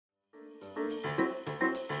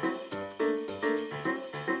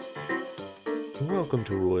Welcome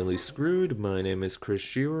to Royally Screwed. My name is Chris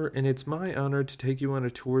Shearer, and it's my honor to take you on a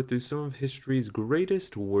tour through some of history's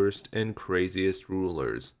greatest, worst, and craziest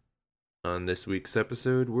rulers. On this week's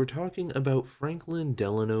episode, we're talking about Franklin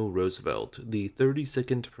Delano Roosevelt, the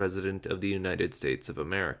 32nd President of the United States of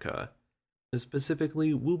America.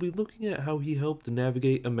 Specifically, we'll be looking at how he helped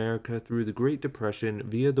navigate America through the Great Depression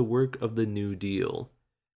via the work of the New Deal.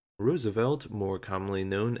 Roosevelt, more commonly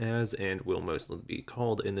known as, and will mostly be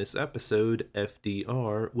called in this episode,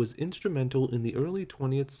 FDR, was instrumental in the early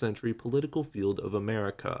 20th century political field of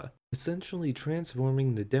America, essentially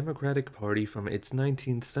transforming the Democratic Party from its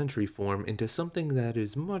 19th century form into something that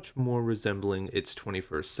is much more resembling its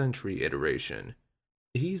 21st century iteration.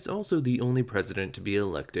 He's also the only president to be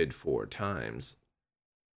elected 4 times.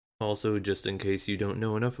 Also, just in case you don't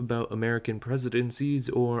know enough about American presidencies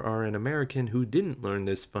or are an American who didn't learn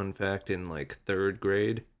this fun fact in like 3rd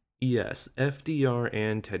grade, yes, FDR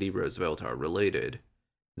and Teddy Roosevelt are related.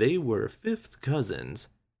 They were 5th cousins,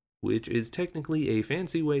 which is technically a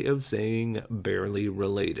fancy way of saying barely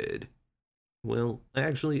related. Well,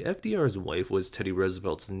 actually, FDR's wife was Teddy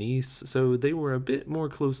Roosevelt's niece, so they were a bit more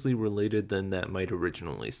closely related than that might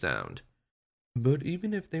originally sound. But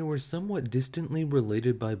even if they were somewhat distantly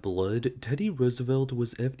related by blood, Teddy Roosevelt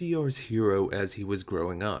was FDR's hero as he was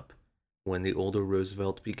growing up. When the older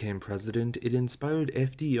Roosevelt became president, it inspired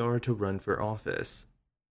FDR to run for office.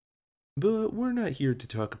 But we're not here to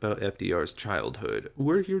talk about FDR's childhood.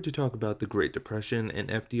 We're here to talk about the Great Depression and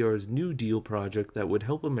FDR's New Deal project that would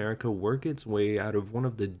help America work its way out of one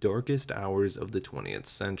of the darkest hours of the 20th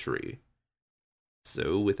century.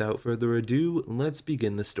 So, without further ado, let's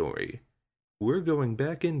begin the story. We're going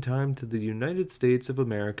back in time to the United States of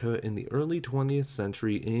America in the early 20th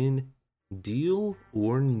century in Deal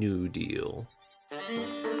or New Deal.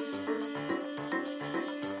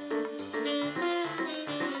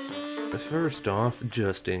 First off,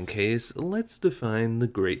 just in case, let's define the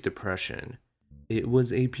Great Depression. It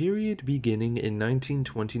was a period beginning in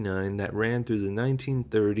 1929 that ran through the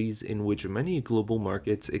 1930s in which many global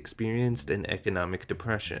markets experienced an economic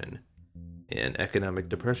depression. An economic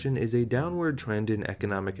depression is a downward trend in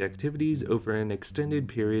economic activities over an extended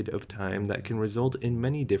period of time that can result in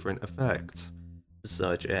many different effects,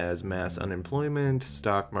 such as mass unemployment,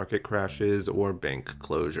 stock market crashes, or bank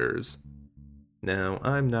closures. Now,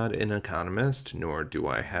 I'm not an economist, nor do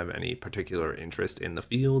I have any particular interest in the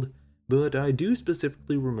field, but I do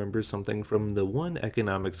specifically remember something from the one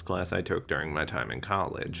economics class I took during my time in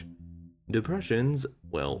college. Depressions,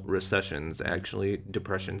 well, recessions actually,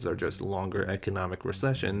 depressions are just longer economic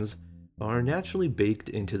recessions, are naturally baked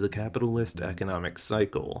into the capitalist economic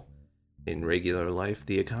cycle. In regular life,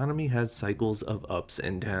 the economy has cycles of ups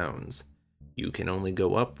and downs. You can only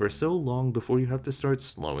go up for so long before you have to start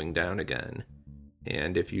slowing down again.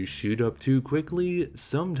 And if you shoot up too quickly,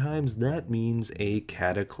 sometimes that means a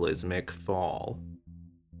cataclysmic fall.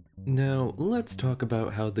 Now, let's talk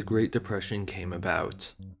about how the Great Depression came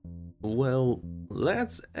about. Well,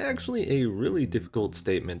 that's actually a really difficult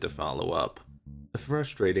statement to follow up.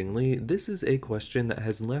 Frustratingly, this is a question that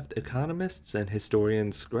has left economists and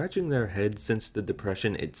historians scratching their heads since the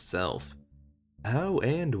Depression itself. How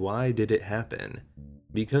and why did it happen?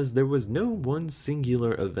 Because there was no one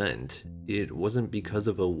singular event. It wasn't because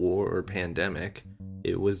of a war or pandemic.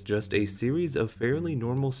 It was just a series of fairly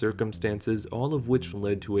normal circumstances, all of which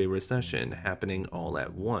led to a recession happening all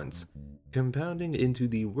at once, compounding into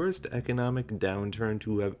the worst economic downturn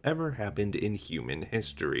to have ever happened in human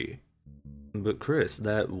history. But Chris,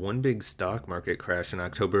 that one big stock market crash in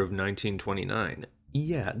October of 1929,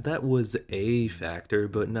 yeah, that was a factor,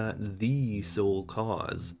 but not the sole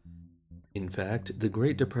cause. In fact, the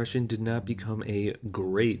Great Depression did not become a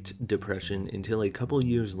Great Depression until a couple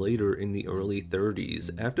years later in the early 30s,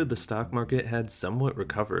 after the stock market had somewhat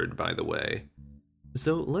recovered, by the way.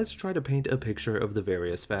 So let's try to paint a picture of the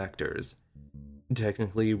various factors.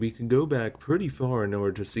 Technically, we could go back pretty far in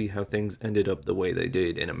order to see how things ended up the way they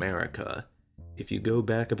did in America. If you go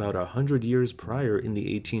back about 100 years prior in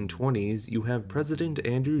the 1820s, you have President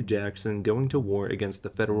Andrew Jackson going to war against the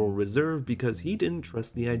Federal Reserve because he didn't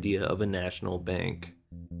trust the idea of a national bank.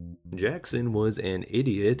 Jackson was an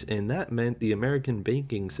idiot, and that meant the American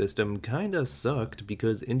banking system kinda sucked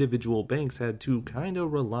because individual banks had to kinda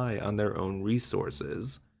rely on their own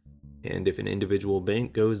resources. And if an individual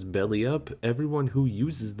bank goes belly up, everyone who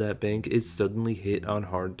uses that bank is suddenly hit on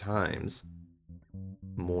hard times.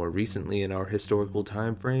 More recently in our historical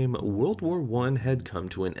time frame, World War I had come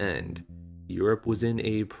to an end. Europe was in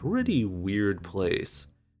a pretty weird place.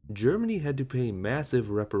 Germany had to pay massive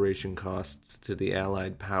reparation costs to the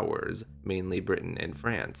Allied powers, mainly Britain and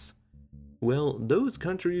France. Well, those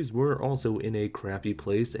countries were also in a crappy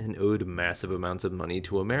place and owed massive amounts of money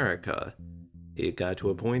to America. It got to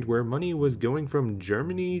a point where money was going from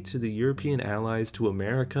Germany to the European allies to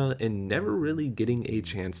America and never really getting a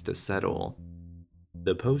chance to settle.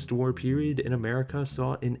 The post-war period in America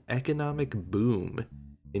saw an economic boom.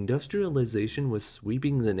 Industrialization was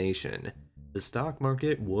sweeping the nation. The stock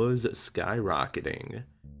market was skyrocketing.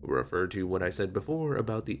 Refer to what I said before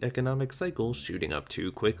about the economic cycle shooting up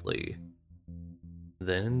too quickly.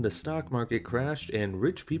 Then the stock market crashed and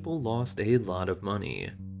rich people lost a lot of money.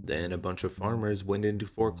 Then a bunch of farmers went into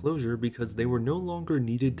foreclosure because they were no longer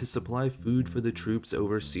needed to supply food for the troops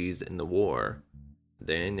overseas in the war.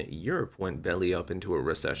 Then Europe went belly up into a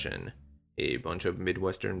recession. A bunch of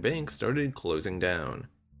Midwestern banks started closing down.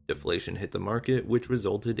 Deflation hit the market, which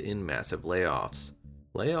resulted in massive layoffs.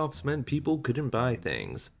 Layoffs meant people couldn't buy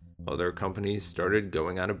things. Other companies started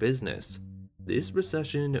going out of business. This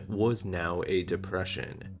recession was now a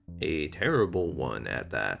depression, a terrible one at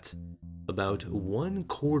that. About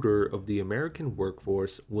 1/4 of the American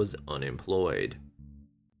workforce was unemployed.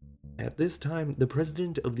 At this time, the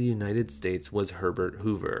President of the United States was Herbert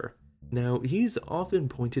Hoover. Now, he's often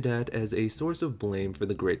pointed at as a source of blame for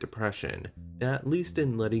the Great Depression, at least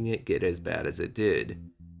in letting it get as bad as it did.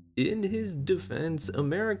 In his defense,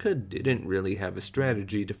 America didn't really have a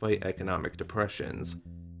strategy to fight economic depressions.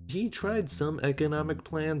 He tried some economic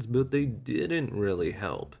plans, but they didn't really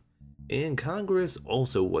help. And Congress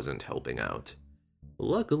also wasn't helping out.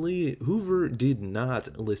 Luckily, Hoover did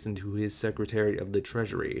not listen to his Secretary of the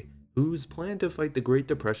Treasury, whose plan to fight the Great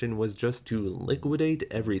Depression was just to liquidate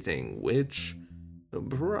everything, which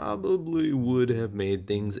probably would have made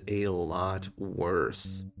things a lot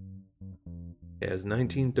worse. As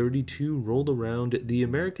 1932 rolled around, the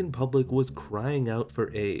American public was crying out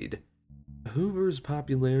for aid. Hoover's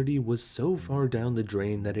popularity was so far down the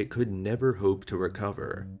drain that it could never hope to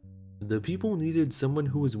recover. The people needed someone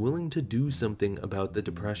who was willing to do something about the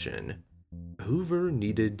Depression. Hoover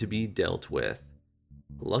needed to be dealt with.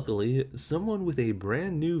 Luckily, someone with a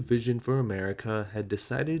brand new vision for America had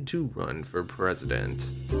decided to run for president.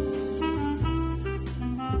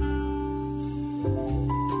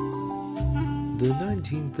 The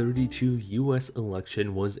 1932 U.S.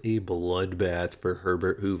 election was a bloodbath for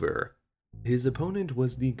Herbert Hoover. His opponent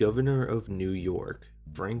was the governor of New York,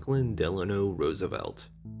 Franklin Delano Roosevelt.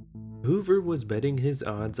 Hoover was betting his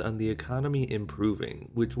odds on the economy improving,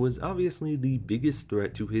 which was obviously the biggest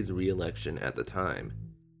threat to his re-election at the time.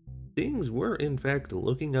 Things were in fact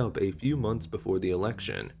looking up a few months before the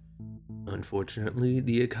election. Unfortunately,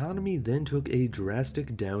 the economy then took a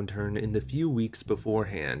drastic downturn in the few weeks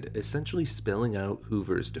beforehand, essentially spelling out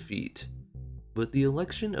Hoover's defeat. But the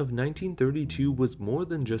election of 1932 was more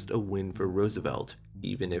than just a win for Roosevelt,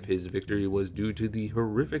 even if his victory was due to the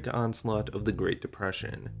horrific onslaught of the Great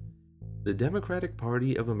Depression. The Democratic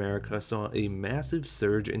Party of America saw a massive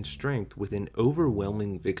surge in strength with an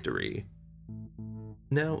overwhelming victory.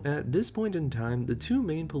 Now, at this point in time, the two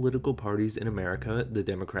main political parties in America, the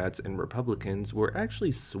Democrats and Republicans, were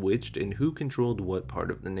actually switched in who controlled what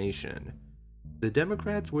part of the nation. The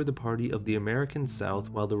Democrats were the party of the American South,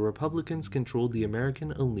 while the Republicans controlled the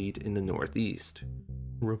American elite in the Northeast.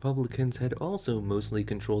 Republicans had also mostly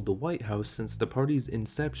controlled the White House since the party's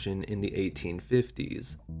inception in the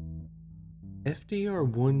 1850s. FDR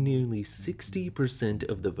won nearly 60%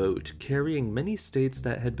 of the vote, carrying many states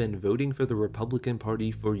that had been voting for the Republican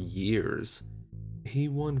Party for years. He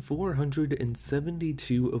won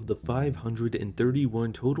 472 of the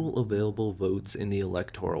 531 total available votes in the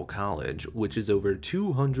Electoral College, which is over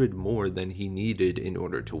 200 more than he needed in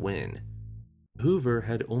order to win. Hoover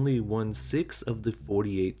had only won 6 of the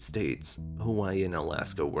 48 states. Hawaii and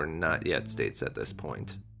Alaska were not yet states at this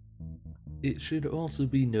point. It should also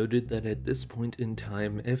be noted that at this point in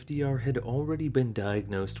time, FDR had already been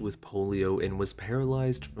diagnosed with polio and was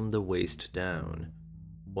paralyzed from the waist down.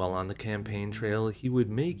 While on the campaign trail, he would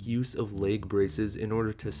make use of leg braces in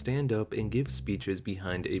order to stand up and give speeches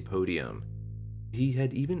behind a podium. He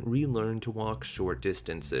had even relearned to walk short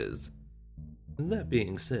distances. That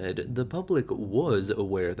being said, the public was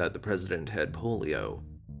aware that the president had polio.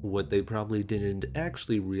 What they probably didn't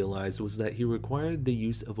actually realize was that he required the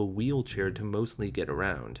use of a wheelchair to mostly get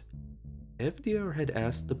around. FDR had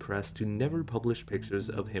asked the press to never publish pictures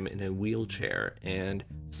of him in a wheelchair, and,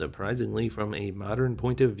 surprisingly from a modern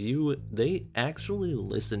point of view, they actually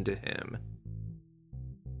listened to him.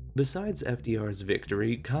 Besides FDR's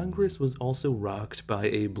victory, Congress was also rocked by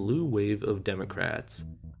a blue wave of Democrats.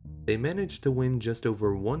 They managed to win just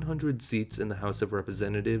over 100 seats in the House of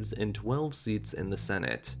Representatives and 12 seats in the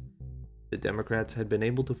Senate. The Democrats had been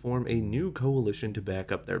able to form a new coalition to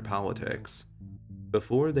back up their politics.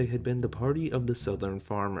 Before, they had been the party of the Southern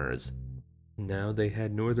farmers. Now they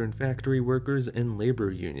had Northern factory workers and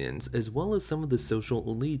labor unions, as well as some of the social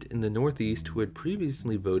elite in the Northeast who had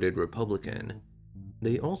previously voted Republican.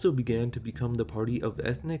 They also began to become the party of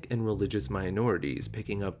ethnic and religious minorities,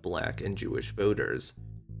 picking up Black and Jewish voters.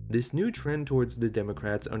 This new trend towards the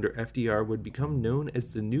Democrats under FDR would become known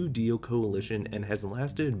as the New Deal Coalition and has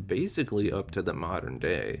lasted basically up to the modern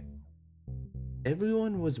day.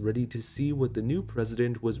 Everyone was ready to see what the new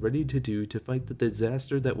president was ready to do to fight the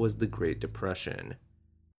disaster that was the Great Depression.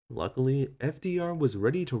 Luckily, FDR was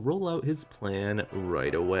ready to roll out his plan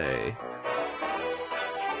right away.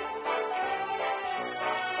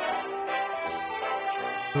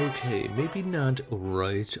 Okay, maybe not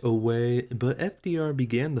right away, but FDR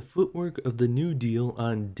began the footwork of the New Deal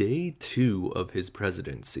on day 2 of his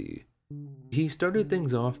presidency. He started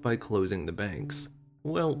things off by closing the banks.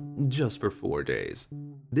 Well, just for 4 days.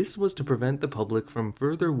 This was to prevent the public from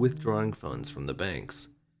further withdrawing funds from the banks.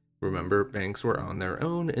 Remember, banks were on their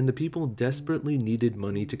own and the people desperately needed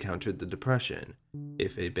money to counter the depression.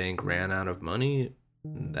 If a bank ran out of money,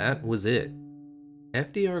 that was it.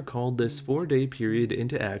 FDR called this 4-day period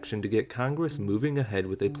into action to get Congress moving ahead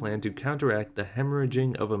with a plan to counteract the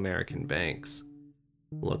hemorrhaging of American banks.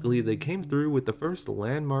 Luckily, they came through with the first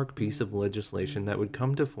landmark piece of legislation that would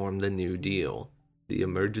come to form the New Deal, the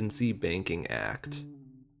Emergency Banking Act.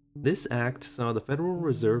 This act saw the Federal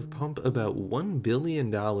Reserve pump about $1 billion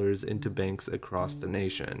into banks across the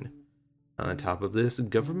nation. On top of this,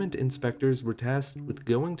 government inspectors were tasked with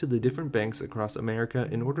going to the different banks across America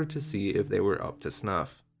in order to see if they were up to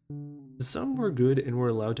snuff. Some were good and were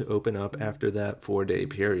allowed to open up after that 4-day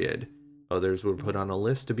period. Others were put on a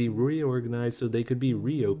list to be reorganized so they could be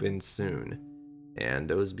reopened soon. And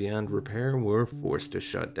those beyond repair were forced to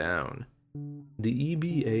shut down. The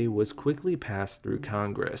EBA was quickly passed through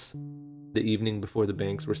Congress. The evening before the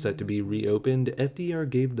banks were set to be reopened, FDR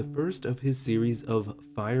gave the first of his series of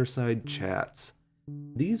fireside chats.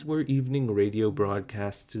 These were evening radio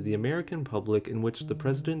broadcasts to the American public in which the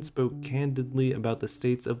president spoke candidly about the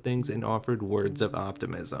states of things and offered words of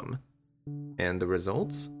optimism. And the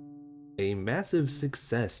results? A massive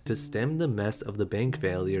success to stem the mess of the bank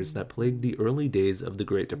failures that plagued the early days of the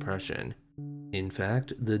Great Depression. In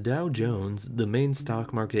fact, the Dow Jones, the main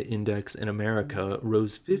stock market index in America,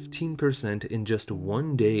 rose 15% in just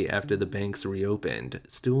 1 day after the banks reopened,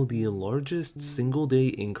 still the largest single-day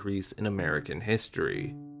increase in American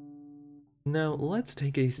history. Now, let's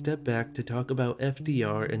take a step back to talk about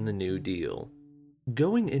FDR and the New Deal.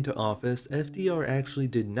 Going into office, FDR actually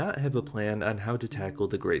did not have a plan on how to tackle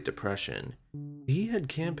the Great Depression. He had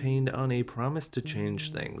campaigned on a promise to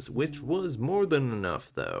change things, which was more than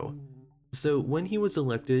enough, though. So when he was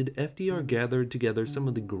elected, FDR gathered together some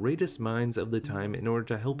of the greatest minds of the time in order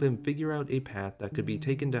to help him figure out a path that could be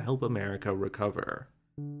taken to help America recover.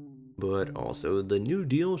 But also, the New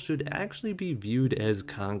Deal should actually be viewed as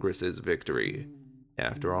Congress's victory.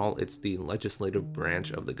 After all, it's the legislative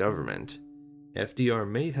branch of the government. FDR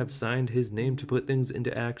may have signed his name to put things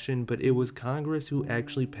into action, but it was Congress who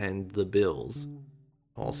actually penned the bills.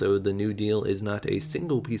 Also, the New Deal is not a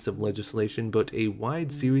single piece of legislation, but a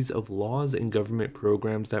wide series of laws and government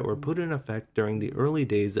programs that were put in effect during the early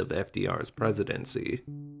days of FDR's presidency.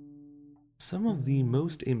 Some of the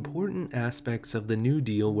most important aspects of the New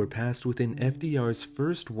Deal were passed within FDR's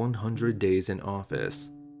first 100 days in office.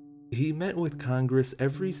 He met with Congress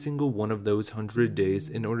every single one of those 100 days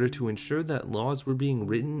in order to ensure that laws were being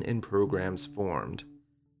written and programs formed.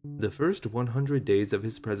 The first 100 days of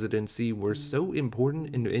his presidency were so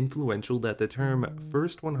important and influential that the term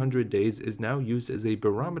first 100 days is now used as a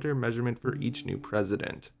barometer measurement for each new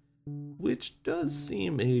president, which does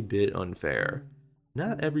seem a bit unfair.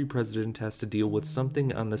 Not every president has to deal with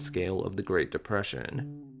something on the scale of the Great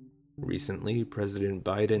Depression. Recently, President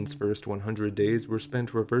Biden's first 100 days were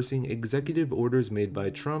spent reversing executive orders made by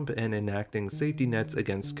Trump and enacting safety nets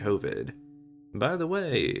against COVID. By the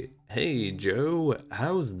way, hey Joe,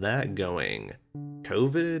 how's that going?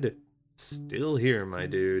 COVID? Still here, my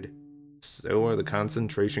dude. So are the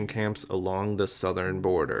concentration camps along the southern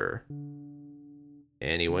border.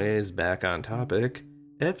 Anyways, back on topic,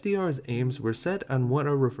 FDR's aims were set on what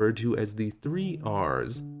are referred to as the 3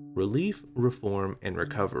 R's: relief, reform, and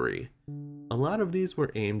recovery. A lot of these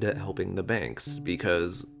were aimed at helping the banks,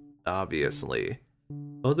 because, obviously.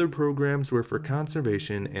 Other programs were for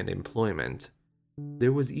conservation and employment.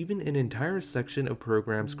 There was even an entire section of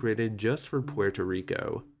programs created just for Puerto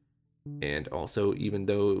Rico. And also, even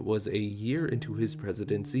though it was a year into his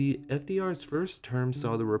presidency, FDR's first term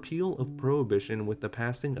saw the repeal of prohibition with the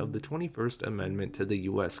passing of the 21st Amendment to the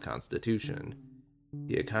US Constitution.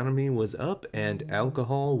 The economy was up and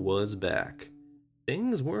alcohol was back.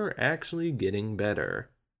 Things were actually getting better.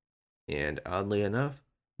 And oddly enough,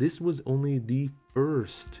 this was only the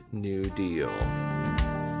first New Deal.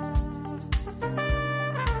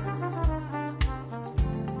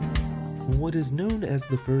 What is known as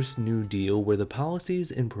the First New Deal were the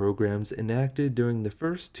policies and programs enacted during the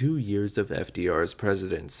first 2 years of FDR's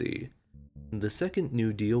presidency. The Second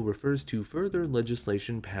New Deal refers to further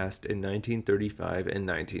legislation passed in 1935 and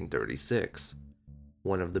 1936.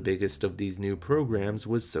 One of the biggest of these new programs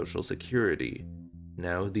was Social Security.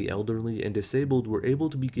 Now, the elderly and disabled were able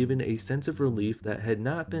to be given a sense of relief that had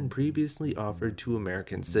not been previously offered to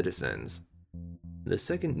American citizens. The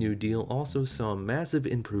Second New Deal also saw massive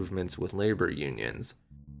improvements with labor unions.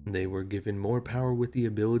 They were given more power with the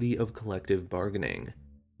ability of collective bargaining.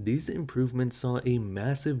 These improvements saw a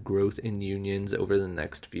massive growth in unions over the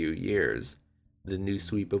next few years. The new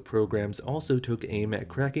sweep of programs also took aim at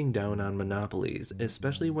cracking down on monopolies,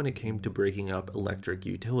 especially when it came to breaking up electric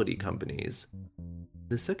utility companies.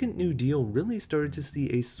 The Second New Deal really started to see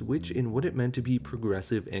a switch in what it meant to be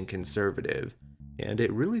progressive and conservative, and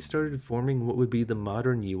it really started forming what would be the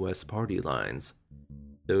modern US party lines.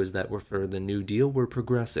 Those that were for the New Deal were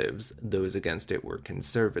progressives, those against it were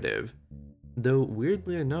conservative. Though,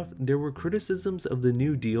 weirdly enough, there were criticisms of the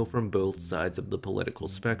New Deal from both sides of the political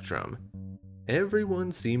spectrum.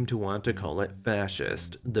 Everyone seemed to want to call it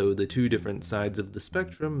fascist, though the two different sides of the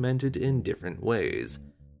spectrum meant it in different ways,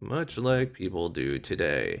 much like people do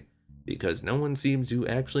today. Because no one seems to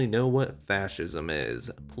actually know what fascism is.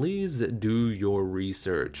 Please do your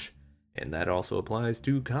research. And that also applies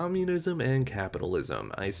to communism and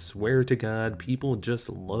capitalism. I swear to God, people just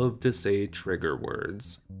love to say trigger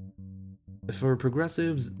words. For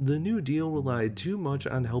progressives, the New Deal relied too much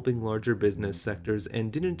on helping larger business sectors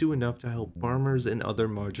and didn't do enough to help farmers and other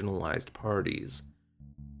marginalized parties.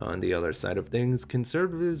 On the other side of things,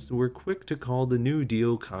 conservatives were quick to call the New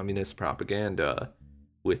Deal communist propaganda,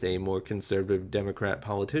 with a more conservative Democrat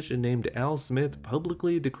politician named Al Smith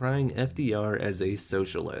publicly decrying FDR as a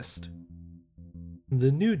socialist.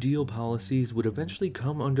 The New Deal policies would eventually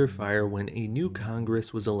come under fire when a new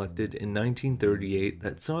Congress was elected in 1938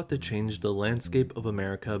 that sought to change the landscape of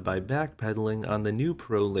America by backpedaling on the new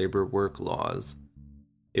pro-labor work laws.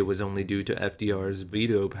 It was only due to FDR's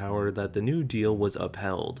veto power that the New Deal was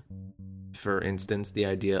upheld. For instance, the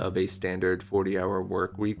idea of a standard 40-hour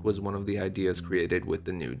work week was one of the ideas created with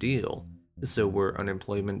the New Deal. So were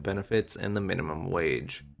unemployment benefits and the minimum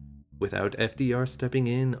wage. Without FDR stepping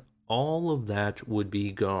in, all of that would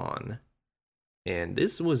be gone. And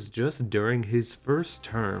this was just during his first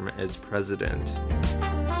term as president.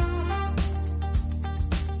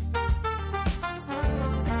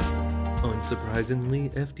 Unsurprisingly,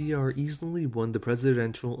 FDR easily won the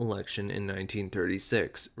presidential election in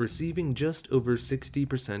 1936, receiving just over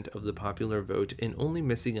 60% of the popular vote and only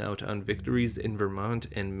missing out on victories in Vermont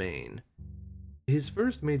and Maine. His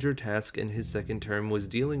first major task in his second term was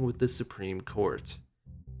dealing with the Supreme Court.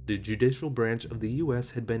 The judicial branch of the US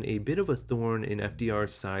had been a bit of a thorn in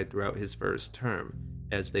FDR's side throughout his first term,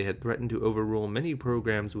 as they had threatened to overrule many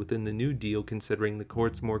programs within the New Deal considering the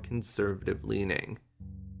court's more conservative leaning.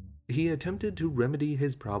 He attempted to remedy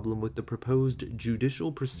his problem with the proposed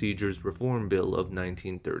Judicial Procedures Reform Bill of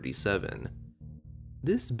 1937.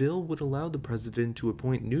 This bill would allow the president to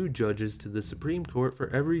appoint new judges to the Supreme Court for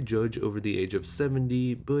every judge over the age of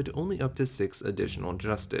 70, but only up to 6 additional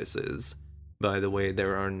justices. By the way,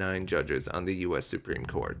 there are 9 judges on the US Supreme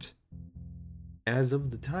Court. As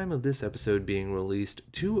of the time of this episode being released,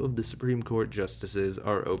 2 of the Supreme Court justices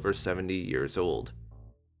are over 70 years old.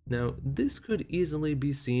 Now, this could easily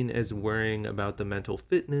be seen as worrying about the mental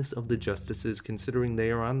fitness of the justices considering they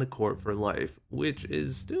are on the court for life, which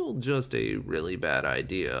is still just a really bad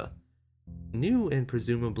idea. New and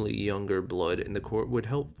presumably younger blood in the court would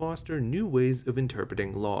help foster new ways of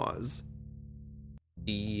interpreting laws.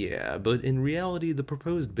 Yeah, but in reality the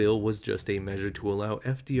proposed bill was just a measure to allow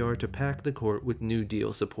FDR to pack the court with New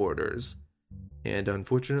Deal supporters. And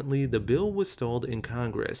unfortunately, the bill was stalled in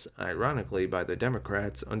Congress, ironically by the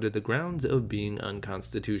Democrats, under the grounds of being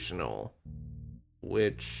unconstitutional.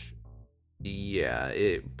 Which, yeah,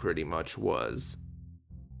 it pretty much was.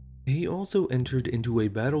 He also entered into a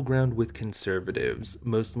battleground with conservatives,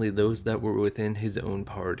 mostly those that were within his own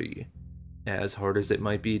party. As hard as it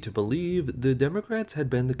might be to believe, the Democrats had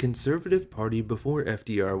been the conservative party before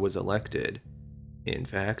FDR was elected. In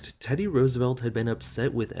fact, Teddy Roosevelt had been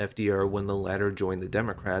upset with FDR when the latter joined the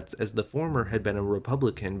Democrats, as the former had been a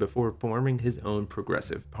Republican before forming his own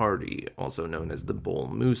progressive party, also known as the Bull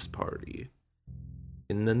Moose Party.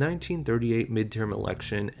 In the 1938 midterm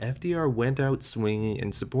election, FDR went out swinging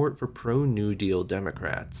in support for pro-New Deal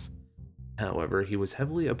Democrats. However, he was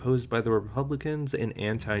heavily opposed by the Republicans and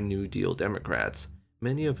anti-New Deal Democrats,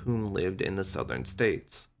 many of whom lived in the southern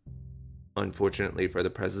states. Unfortunately for the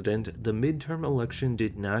president, the midterm election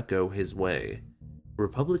did not go his way.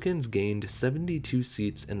 Republicans gained 72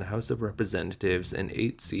 seats in the House of Representatives and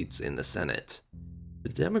 8 seats in the Senate. The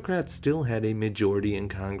Democrats still had a majority in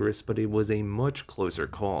Congress, but it was a much closer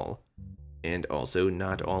call. And also,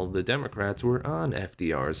 not all of the Democrats were on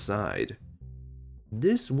FDR's side.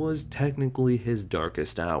 This was technically his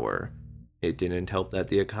darkest hour. It didn't help that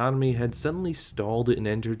the economy had suddenly stalled and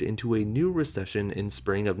entered into a new recession in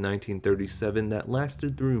spring of 1937 that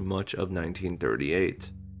lasted through much of 1938.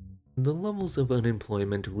 The levels of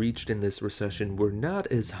unemployment reached in this recession were not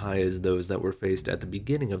as high as those that were faced at the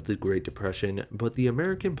beginning of the Great Depression, but the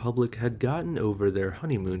American public had gotten over their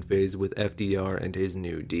honeymoon phase with FDR and his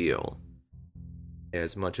New Deal.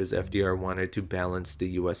 As much as FDR wanted to balance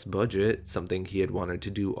the US budget, something he had wanted to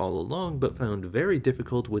do all along but found very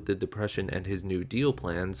difficult with the Depression and his New Deal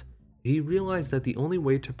plans, he realized that the only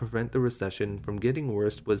way to prevent the recession from getting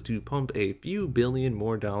worse was to pump a few billion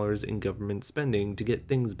more dollars in government spending to get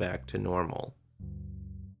things back to normal.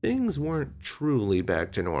 Things weren't truly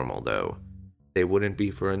back to normal, though. They wouldn't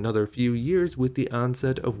be for another few years with the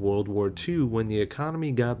onset of World War II, when the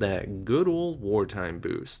economy got that good old wartime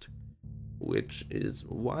boost. Which is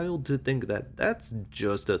wild to think that that's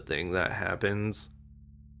just a thing that happens.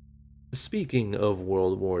 Speaking of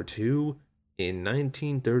World War II, in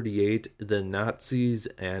 1938, the Nazis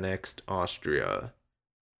annexed Austria.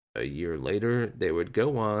 A year later, they would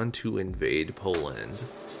go on to invade Poland.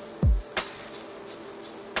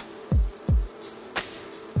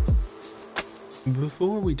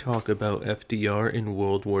 Before we talk about FDR in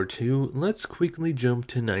World War II, let's quickly jump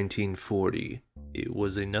to 1940. It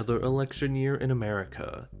was another election year in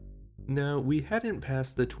America. Now, we hadn't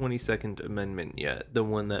passed the 22nd Amendment yet, the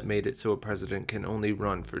one that made it so a president can only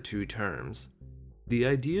run for 2 terms. The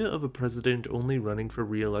idea of a president only running for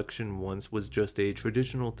re-election once was just a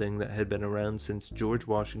traditional thing that had been around since George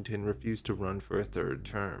Washington refused to run for a 3rd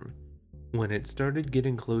term. When it started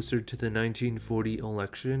getting closer to the 1940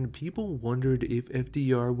 election, people wondered if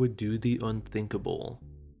FDR would do the unthinkable.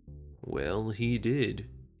 Well, he did.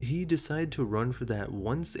 He decided to run for that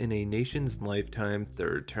once-in-a-nation's-lifetime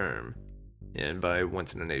 3rd term. And by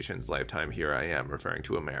once-in-a-nation's-lifetime here, I am referring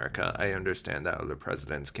to America. I understand that other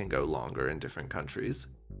presidents can go longer in different countries.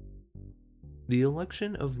 The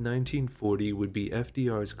election of 1940 would be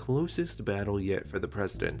FDR's closest battle yet for the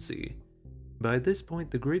presidency. By this point,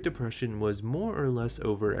 the Great Depression was more or less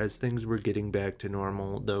over, as things were getting back to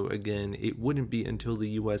normal, though again, it wouldn't be until the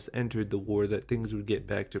US entered the war that things would get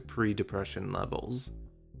back to pre-Depression levels.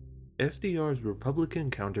 FDR's Republican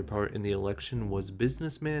counterpart in the election was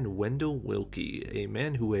businessman Wendell Willkie, a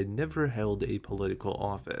man who had never held a political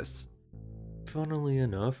office. Funnily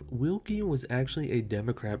enough, Willkie was actually a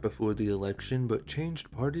Democrat before the election, but changed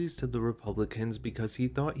parties to the Republicans because he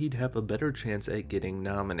thought he'd have a better chance at getting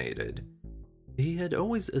nominated. He had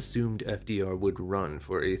always assumed FDR would run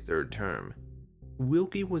for a 3rd term.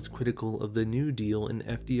 Willkie was critical of the New Deal and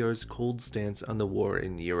FDR's cold stance on the war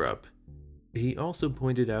in Europe. He also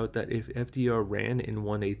pointed out that if FDR ran and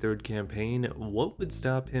won a 3rd campaign, what would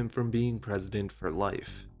stop him from being president for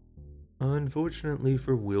life? Unfortunately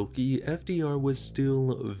for Willkie, FDR was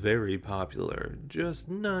still very popular, just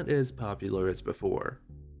not as popular as before.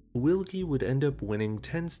 Willkie would end up winning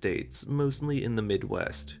 10 states, mostly in the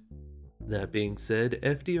Midwest. That being said,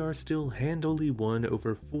 FDR still handily won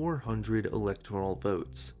over 400 electoral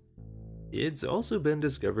votes. It's also been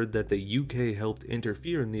discovered that the UK helped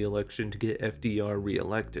interfere in the election to get FDR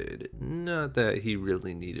re-elected, not that he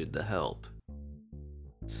really needed the help.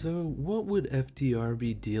 So what would FDR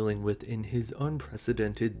be dealing with in his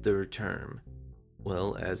unprecedented 3rd term?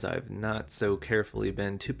 Well, as I've not so carefully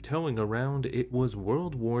been tiptoeing around, it was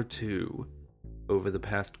World War II. Over the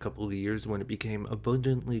past couple of years, when it became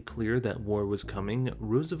abundantly clear that war was coming,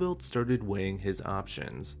 Roosevelt started weighing his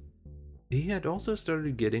options. He had also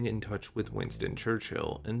started getting in touch with Winston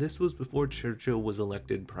Churchill, and this was before Churchill was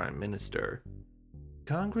elected Prime Minister.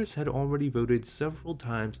 Congress had already voted several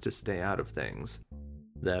times to stay out of things.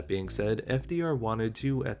 That being said, FDR wanted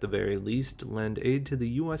to, at the very least, lend aid to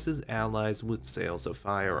the US's allies with sales of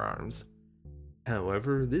firearms.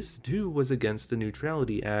 However, this too was against the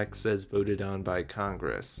Neutrality Acts as voted on by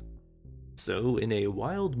Congress. So, in a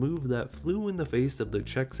wild move that flew in the face of the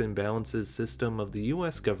checks and balances system of the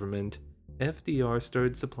US government, FDR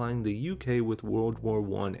started supplying the UK with World War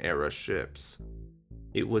I era ships.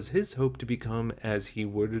 It was his hope to become, as he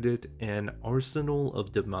worded it, an arsenal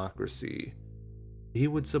of democracy. He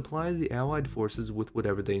would supply the Allied forces with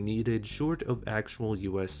whatever they needed short of actual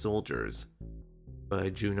US soldiers. By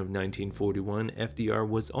June of 1941, FDR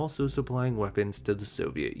was also supplying weapons to the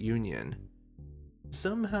Soviet Union.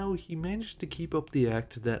 Somehow, he managed to keep up the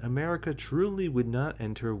act that America truly would not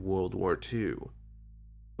enter World War II.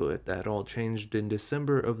 But that all changed in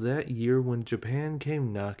December of that year when Japan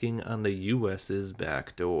came knocking on the US's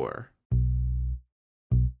back door.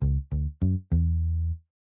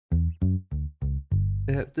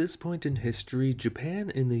 At this point in history, Japan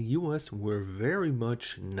and the US were very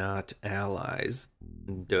much not allies.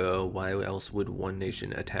 Duh, why else would one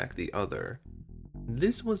nation attack the other?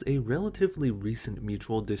 This was a relatively recent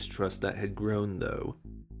mutual distrust that had grown, though.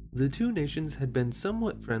 The two nations had been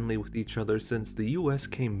somewhat friendly with each other since the US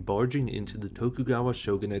came barging into the Tokugawa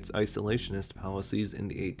shogunate's isolationist policies in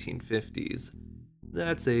the 1850s.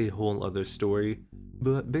 That's a whole other story,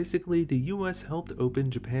 but basically the US helped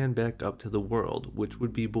open Japan back up to the world, which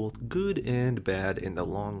would be both good and bad in the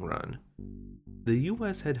long run. The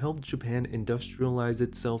US had helped Japan industrialize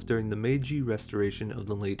itself during the Meiji Restoration of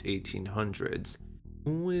the late 1800s,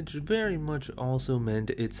 which very much also meant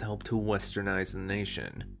its help to westernize the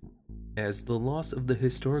nation. As the loss of the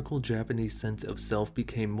historical Japanese sense of self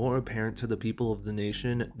became more apparent to the people of the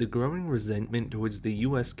nation, the growing resentment towards the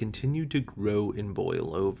US continued to grow and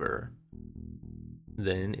boil over.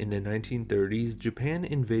 Then, in the 1930s, Japan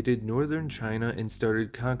invaded northern China and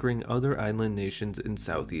started conquering other island nations in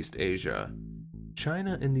Southeast Asia.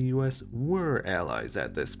 China and the US were allies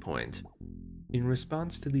at this point. In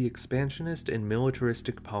response to the expansionist and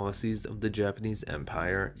militaristic policies of the Japanese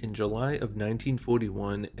Empire, in July of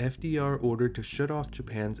 1941, FDR ordered to shut off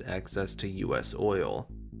Japan's access to US oil.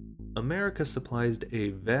 America supplied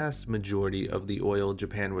a vast majority of the oil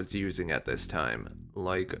Japan was using at this time,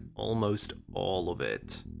 like almost all of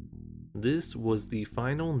it. This was the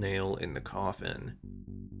final nail in the coffin.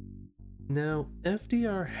 Now,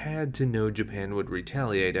 FDR had to know Japan would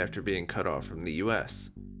retaliate after being cut off from the US.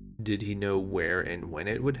 Did he know where and when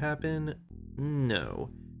it would happen?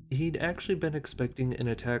 No. He'd actually been expecting an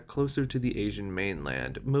attack closer to the Asian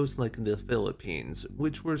mainland, most like the Philippines,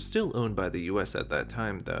 which were still owned by the US at that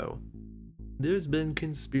time though. There's been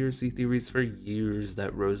conspiracy theories for years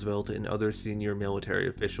that Roosevelt and other senior military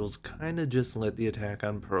officials kinda just let the attack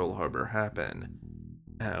on Pearl Harbor happen.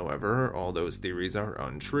 However, all those theories are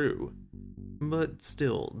untrue. But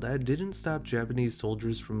still, that didn't stop Japanese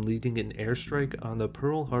soldiers from leading an airstrike on the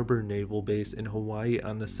Pearl Harbor Naval Base in Hawaii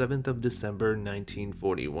on the 7th of December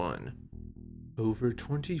 1941. Over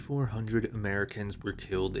 2,400 Americans were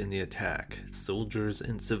killed in the attack, soldiers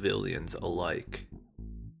and civilians alike.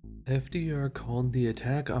 FDR called the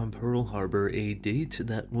attack on Pearl Harbor a date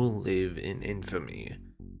that will live in infamy.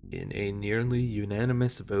 In a nearly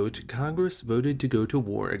unanimous vote, Congress voted to go to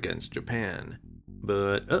war against Japan.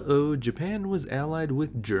 But Japan was allied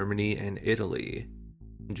with Germany and Italy.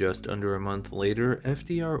 Just under a month later,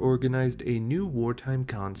 FDR organized a new wartime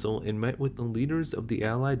council and met with the leaders of the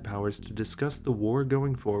Allied powers to discuss the war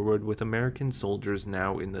going forward with American soldiers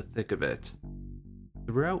now in the thick of it.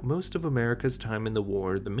 Throughout most of America's time in the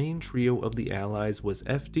war, the main trio of the Allies was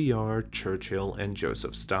FDR, Churchill, and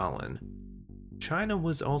Joseph Stalin. China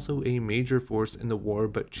was also a major force in the war,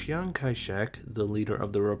 but Chiang Kai-shek, the leader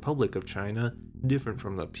of the Republic of China, different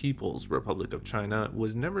from the People's Republic of China,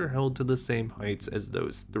 was never held to the same heights as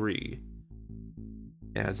those three.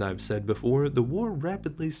 As I've said before, the war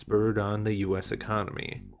rapidly spurred on the US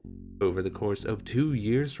economy. Over the course of 2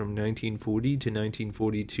 years from 1940 to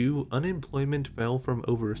 1942, unemployment fell from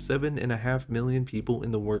over 7.5 million people in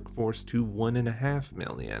the workforce to 1.5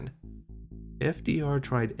 million. FDR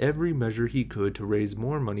tried every measure he could to raise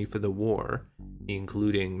more money for the war,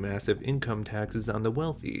 including massive income taxes on the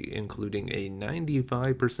wealthy, including a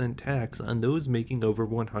 95% tax on those making over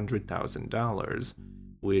 $100,000,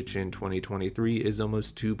 which in 2023 is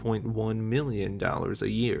almost $2.1 million a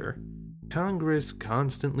year. Congress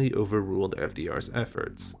constantly overruled FDR's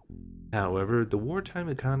efforts. However, the wartime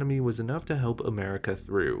economy was enough to help America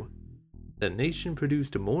through. The nation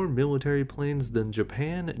produced more military planes than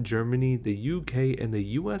Japan, Germany, the UK, and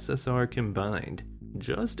the USSR combined,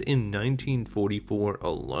 just in 1944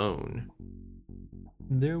 alone.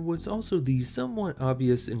 There was also the somewhat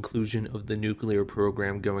obvious inclusion of the nuclear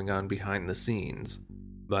program going on behind the scenes.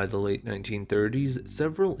 By the late 1930s,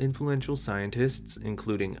 several influential scientists,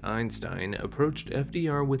 including Einstein, approached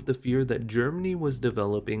FDR with the fear that Germany was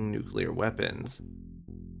developing nuclear weapons.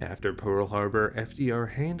 After Pearl Harbor,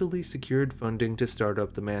 FDR handily secured funding to start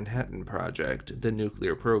up the Manhattan Project, the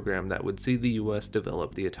nuclear program that would see the US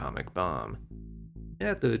develop the atomic bomb.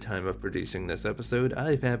 At the time of producing this episode,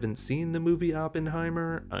 I haven't seen the movie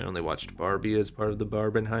Oppenheimer. I only watched Barbie as part of the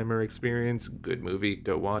Barbenheimer experience. Good movie,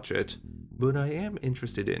 go watch it. But I am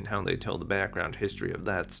interested in how they tell the background history of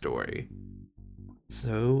that story.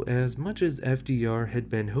 So, as much as FDR had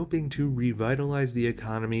been hoping to revitalize the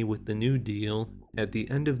economy with the New Deal, at the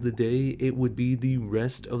end of the day, it would be the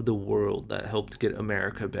rest of the world that helped get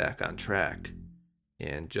America back on track.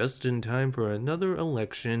 And just in time for another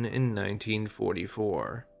election in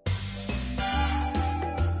 1944.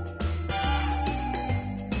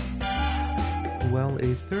 While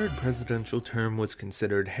a third presidential term was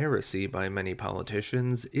considered heresy by many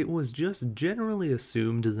politicians, it was just generally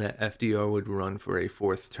assumed that FDR would run for a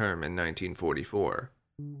fourth term in 1944.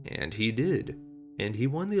 And he did. And he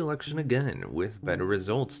won the election again, with better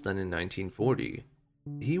results than in 1940.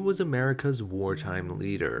 He was America's wartime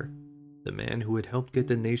leader, the man who had helped get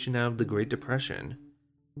the nation out of the Great Depression.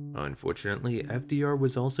 Unfortunately, FDR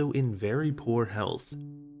was also in very poor health.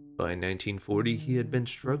 By 1940, he had been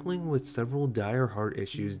struggling with several dire heart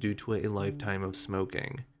issues due to a lifetime of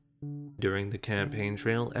smoking. During the campaign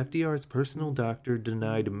trail, FDR's personal doctor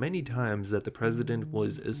denied many times that the president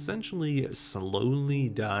was essentially slowly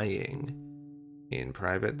dying. In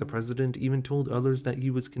private, the president even told others that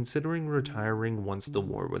he was considering retiring once the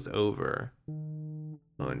war was over.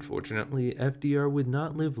 Unfortunately, FDR would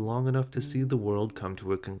not live long enough to see the world come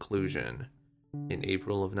to a conclusion. In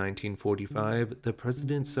April of 1945, the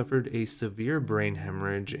president suffered a severe brain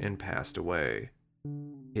hemorrhage and passed away.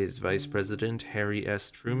 His vice president, Harry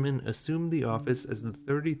S. Truman, assumed the office as the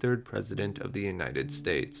 33rd president of the United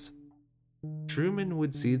States. Truman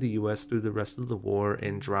would see the US through the rest of the war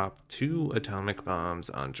and drop 2 atomic bombs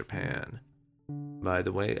on Japan. By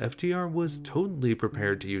the way, FDR was totally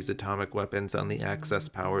prepared to use atomic weapons on the Axis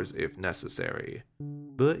powers if necessary,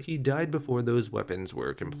 but he died before those weapons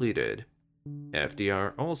were completed.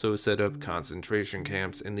 FDR also set up concentration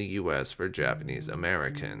camps in the US for Japanese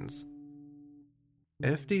Americans.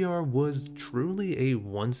 FDR was truly a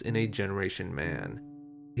once-in-a-generation man.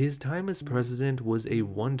 His time as president was a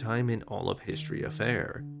one-time-in-all-of-history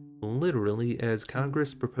affair, literally, as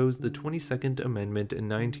Congress proposed the 22nd Amendment in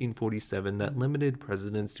 1947 that limited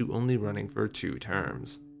presidents to only running for 2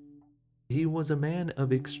 terms. He was a man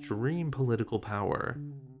of extreme political power,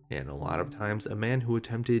 and a lot of times a man who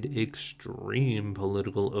attempted extreme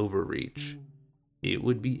political overreach. It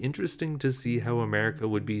would be interesting to see how America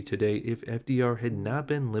would be today if FDR had not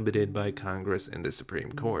been limited by Congress and the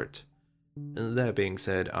Supreme Court. That being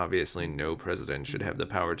said, obviously no president should have the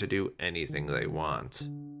power to do anything they want.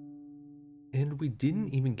 And we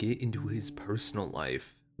didn't even get into his personal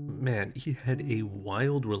life. Man, he had a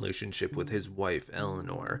wild relationship with his wife,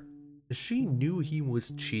 Eleanor. She knew he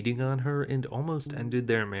was cheating on her and almost ended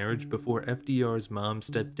their marriage before FDR's mom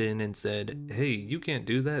stepped in and said, "Hey, you can't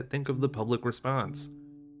do that, think of the public response."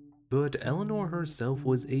 But Eleanor herself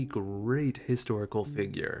was a great historical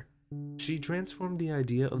figure. She transformed the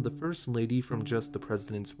idea of the First Lady from just the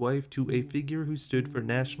president's wife to a figure who stood for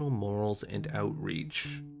national morals and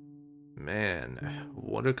outreach. Man,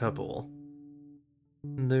 what a couple.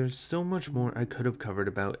 There's so much more I could have covered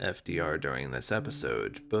about FDR during this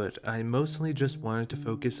episode, but I mostly just wanted to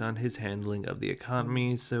focus on his handling of the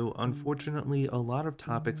economy, so unfortunately a lot of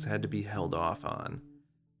topics had to be held off on,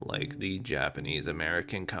 like the Japanese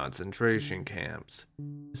American concentration camps.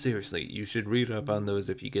 Seriously, you should read up on those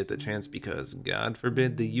if you get the chance because God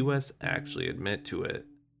forbid the US actually admit to it.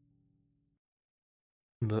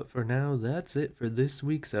 But for now, that's it for this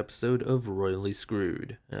week's episode of Royally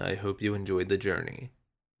Screwed. I hope you enjoyed the journey.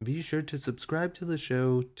 Be sure to subscribe to the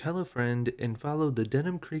show, tell a friend, and follow the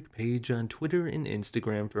Denim Creek page on Twitter and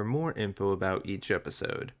Instagram for more info about each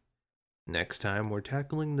episode. Next time, we're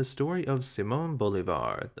tackling the story of Simón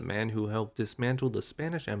Bolívar, the man who helped dismantle the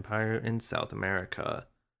Spanish Empire in South America,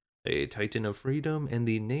 a titan of freedom and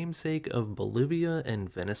the namesake of Bolivia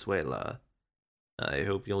and Venezuela. I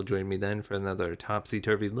hope you'll join me then for another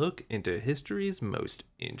topsy-turvy look into history's most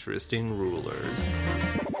interesting rulers.